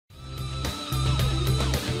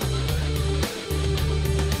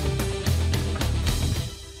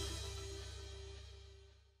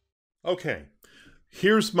Okay,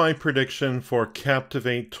 here's my prediction for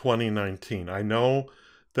Captivate 2019. I know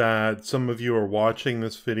that some of you are watching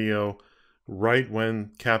this video right when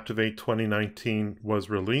Captivate 2019 was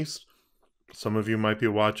released. Some of you might be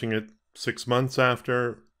watching it 6 months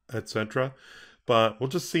after, etc. But we'll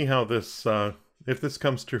just see how this, if this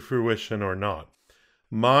comes to fruition or not.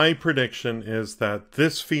 My prediction is that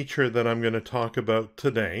this feature that I'm going to talk about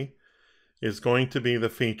today is going to be the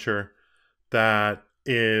feature that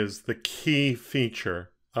is the key feature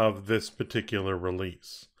of this particular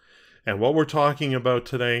release. And what we're talking about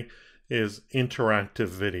today is interactive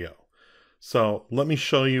video. So let me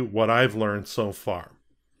show you what I've learned so far.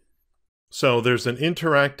 So there's an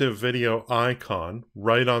interactive video icon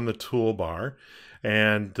right on the toolbar,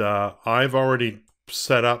 and I've already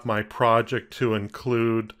set up my project to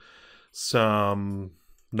include some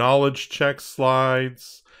knowledge check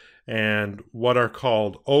slides and what are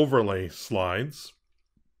called overlay slides.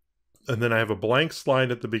 And then I have a blank slide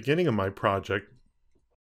at the beginning of my project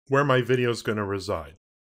where my video is going to reside.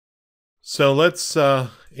 So let's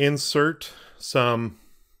insert some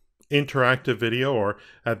interactive video, or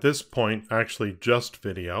at this point actually just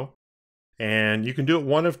video. And you can do it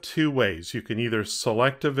one of two ways. You can either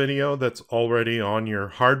select a video that's already on your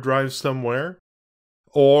hard drive somewhere,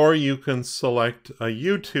 or you can select a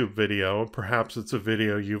YouTube video. Perhaps it's a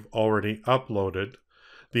video you've already uploaded.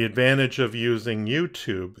 The advantage of using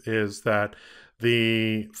YouTube is that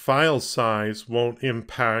the file size won't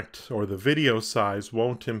impact, or the video size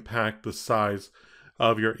won't impact the size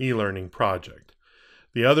of your e-learning project.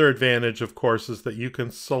 The other advantage, of course, is that you can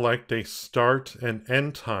select a start and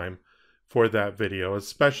end time for that video,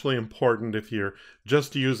 especially important if you're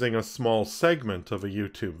just using a small segment of a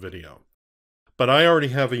YouTube video. But I already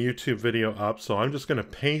have a YouTube video up, so I'm just going to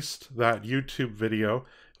paste that YouTube video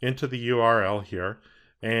into the URL here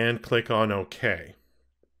and click on OK.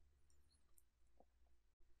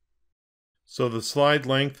 So the slide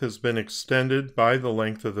length has been extended by the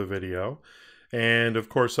length of the video. And of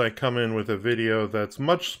course I come in with a video that's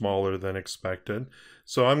much smaller than expected.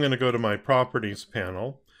 So I'm going to go to my properties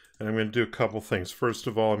panel and I'm going to do a couple things. First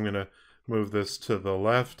of all, I'm going to move this to the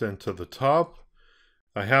left and to the top.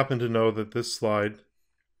 I happen to know that this slide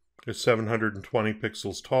is 720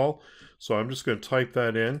 pixels tall, so I'm just going to type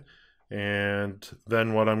that in, and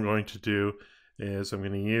then what I'm going to do is I'm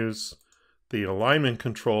going to use the alignment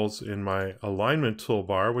controls in my alignment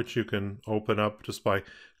toolbar, which you can open up just by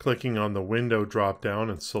clicking on the window drop down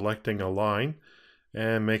and selecting align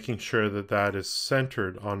and making sure that that is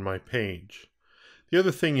centered on my page. The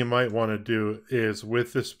other thing you might want to do is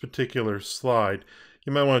with this particular slide,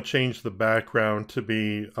 you might want to change the background to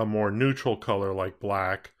be a more neutral color like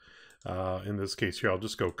black. In this case here, I'll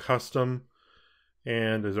just go custom,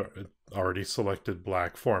 and it's already selected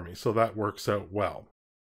black for me. So that works out well.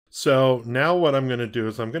 So now what I'm going to do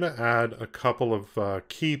is I'm going to add a couple of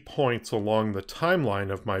key points along the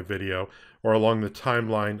timeline of my video, or along the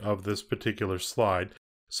timeline of this particular slide.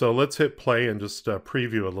 So let's hit play and just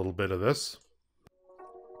preview a little bit of this.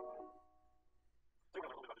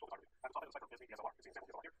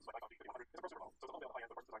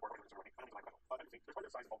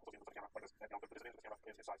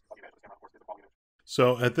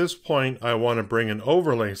 So at this point, I want to bring an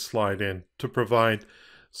overlay slide in to provide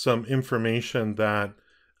some information that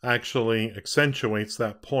actually accentuates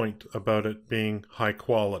that point about it being high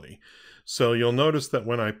quality. So you'll notice that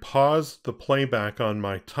when I pause the playback on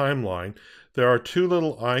my timeline, there are two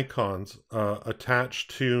little icons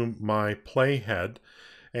attached to my playhead.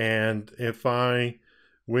 And if I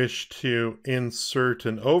wish to insert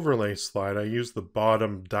an overlay slide, I use the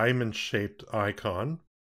bottom diamond-shaped icon.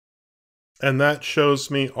 And that shows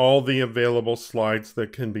me all the available slides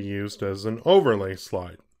that can be used as an overlay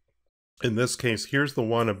slide. In this case, here's the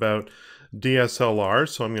one about DSLR,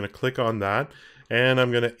 so I'm going to click on that, and I'm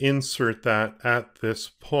going to insert that at this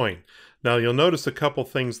point. Now you'll notice a couple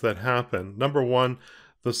things that happen. Number one,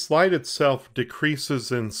 the slide itself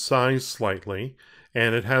decreases in size slightly,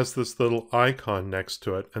 and it has this little icon next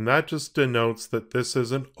to it, and that just denotes that this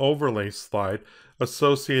is an overlay slide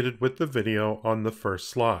associated with the video on the first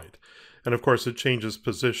slide. And of course it changes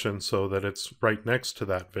position so that it's right next to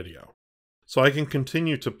that video. So I can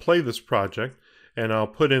continue to play this project, and I'll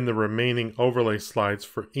put in the remaining overlay slides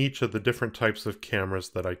for each of the different types of cameras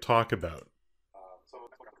that I talk about.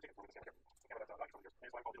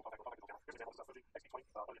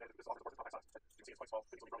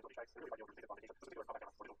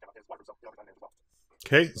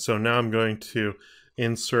 Okay, so now I'm going to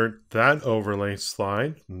insert that overlay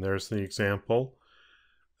slide, and there's the example.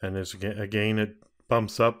 And as again, it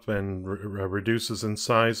bumps up and reduces in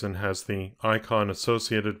size and has the icon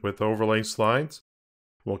associated with overlay slides.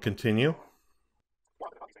 We'll continue.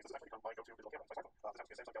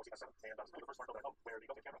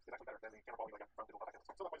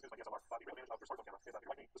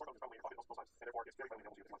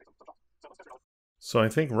 So I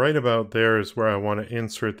think right about there is where I want to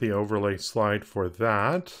insert the overlay slide for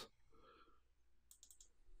that.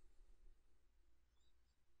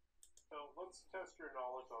 So let's test your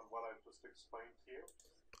knowledge on what I've just explained to you.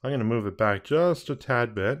 I'm going to move it back just a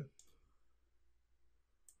tad bit.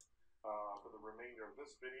 For the remainder of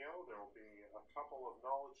this video, there will be a couple of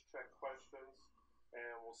knowledge check questions,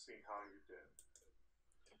 and we'll see how you did.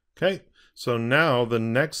 Okay, so now the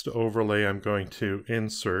next overlay I'm going to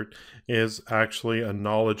insert is actually a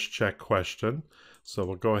knowledge check question. So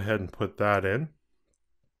we'll go ahead and put that in.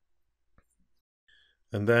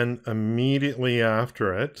 And then immediately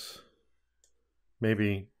after it,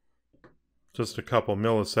 maybe just a couple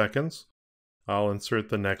milliseconds, I'll insert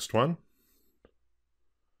the next one.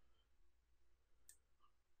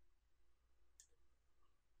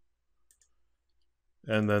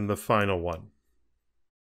 And then the final one.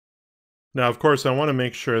 Now, of course, I want to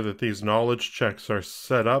make sure that these knowledge checks are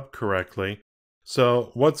set up correctly.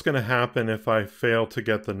 So what's going to happen if I fail to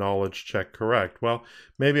get the knowledge check correct? Well,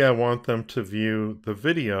 maybe I want them to view the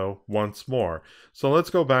video once more. So let's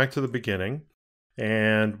go back to the beginning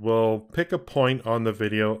and we'll pick a point on the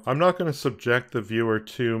video. I'm not going to subject the viewer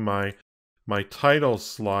to my title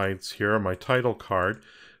slides here, my title card,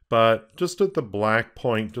 but just at the black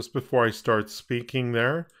point just before I start speaking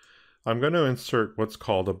there, I'm going to insert what's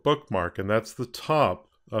called a bookmark, and that's the top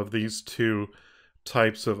of these two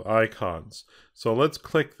types of icons. So let's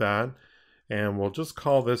click that, and we'll just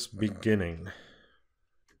call this beginning.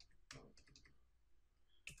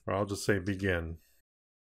 Or I'll just say begin.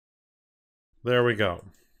 There we go.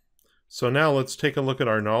 So now let's take a look at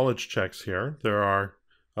our knowledge checks here. There are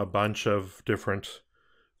a bunch of different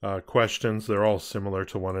questions. They're all similar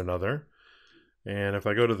to one another. And if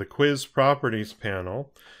I go to the quiz properties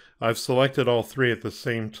panel, I've selected all three at the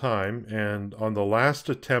same time, and on the last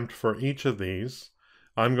attempt for each of these,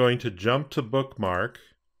 I'm going to jump to bookmark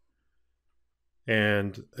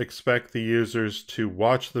and expect the users to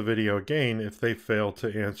watch the video again if they fail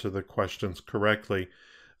to answer the questions correctly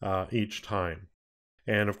each time.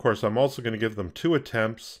 And of course, I'm also going to give them 2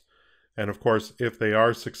 attempts, and of course, if they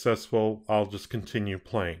are successful, I'll just continue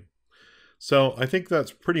playing. So I think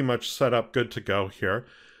that's pretty much set up good to go here.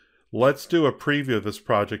 Let's do a preview of this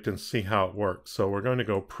project and see how it works. So we're going to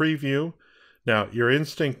go preview. Now, your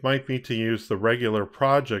instinct might be to use the regular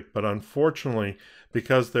project, but unfortunately,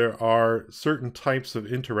 because there are certain types of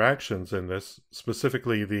interactions in this,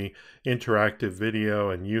 specifically the interactive video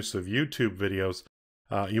and use of YouTube videos,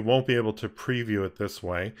 you won't be able to preview it this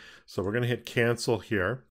way. So we're going to hit cancel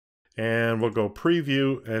here. And we'll go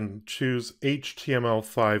preview and choose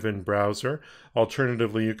HTML5 in browser.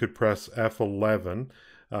 Alternatively, you could press F11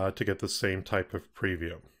 to get the same type of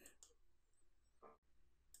preview.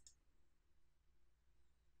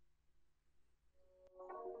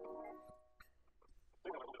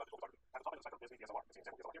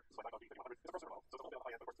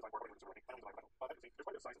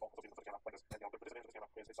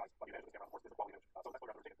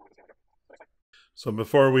 So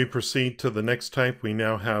before we proceed to the next type, we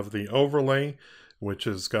now have the overlay, which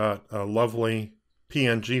has got a lovely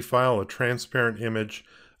PNG file, a transparent image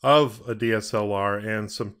of a DSLR,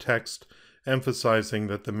 and some text emphasizing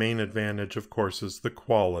that the main advantage, of course, is the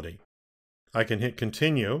quality. I can hit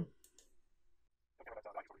continue.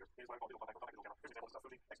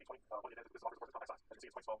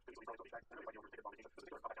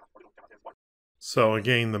 So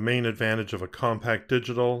again, the main advantage of a compact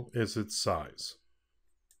digital is its size.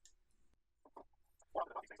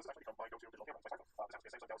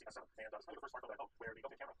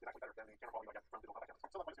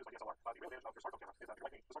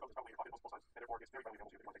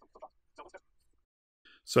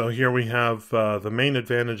 So here we have the main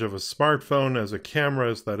advantage of a smartphone as a camera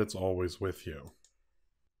is that it's always with you.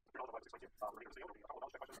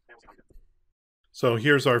 So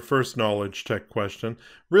here's our first knowledge check question.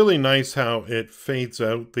 Really nice how it fades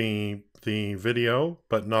out the video,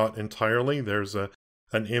 but not entirely. There's an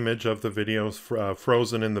image of the video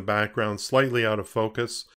frozen in the background, slightly out of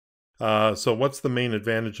focus. So what's the main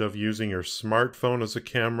advantage of using your smartphone as a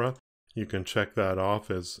camera? You can check that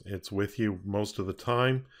off as it's with you most of the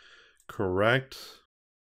time. Correct.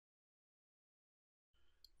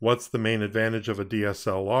 What's the main advantage of a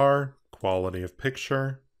DSLR? Quality of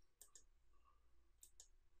picture.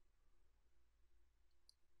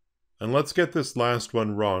 And let's get this last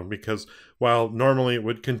one wrong, because while normally it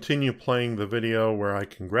would continue playing the video where I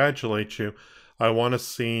congratulate you, I want to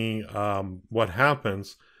see what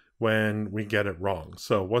happens when we get it wrong.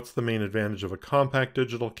 So what's the main advantage of a compact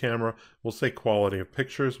digital camera? We'll say quality of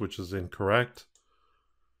pictures, which is incorrect.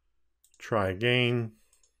 Try again.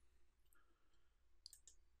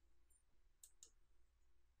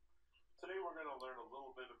 Today we're going to learn a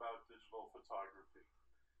little bit about digital photography.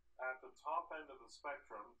 At the top end of the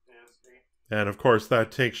spectrum is and of course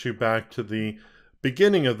that takes you back to the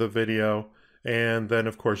beginning of the video, and then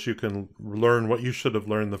of course you can learn what you should have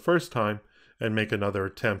learned the first time and make another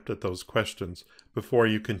attempt at those questions before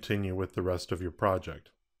you continue with the rest of your project.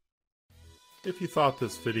 If you thought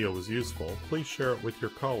this video was useful, please share it with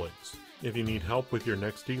your colleagues. If you need help with your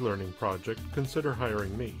next e-learning project, consider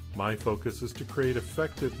hiring me. My focus is to create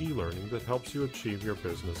effective e-learning that helps you achieve your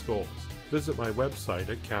business goals. Visit my website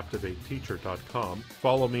at captivateteacher.com,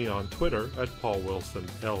 follow me on Twitter at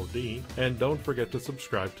PaulWilsonLD, and don't forget to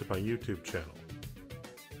subscribe to my YouTube channel.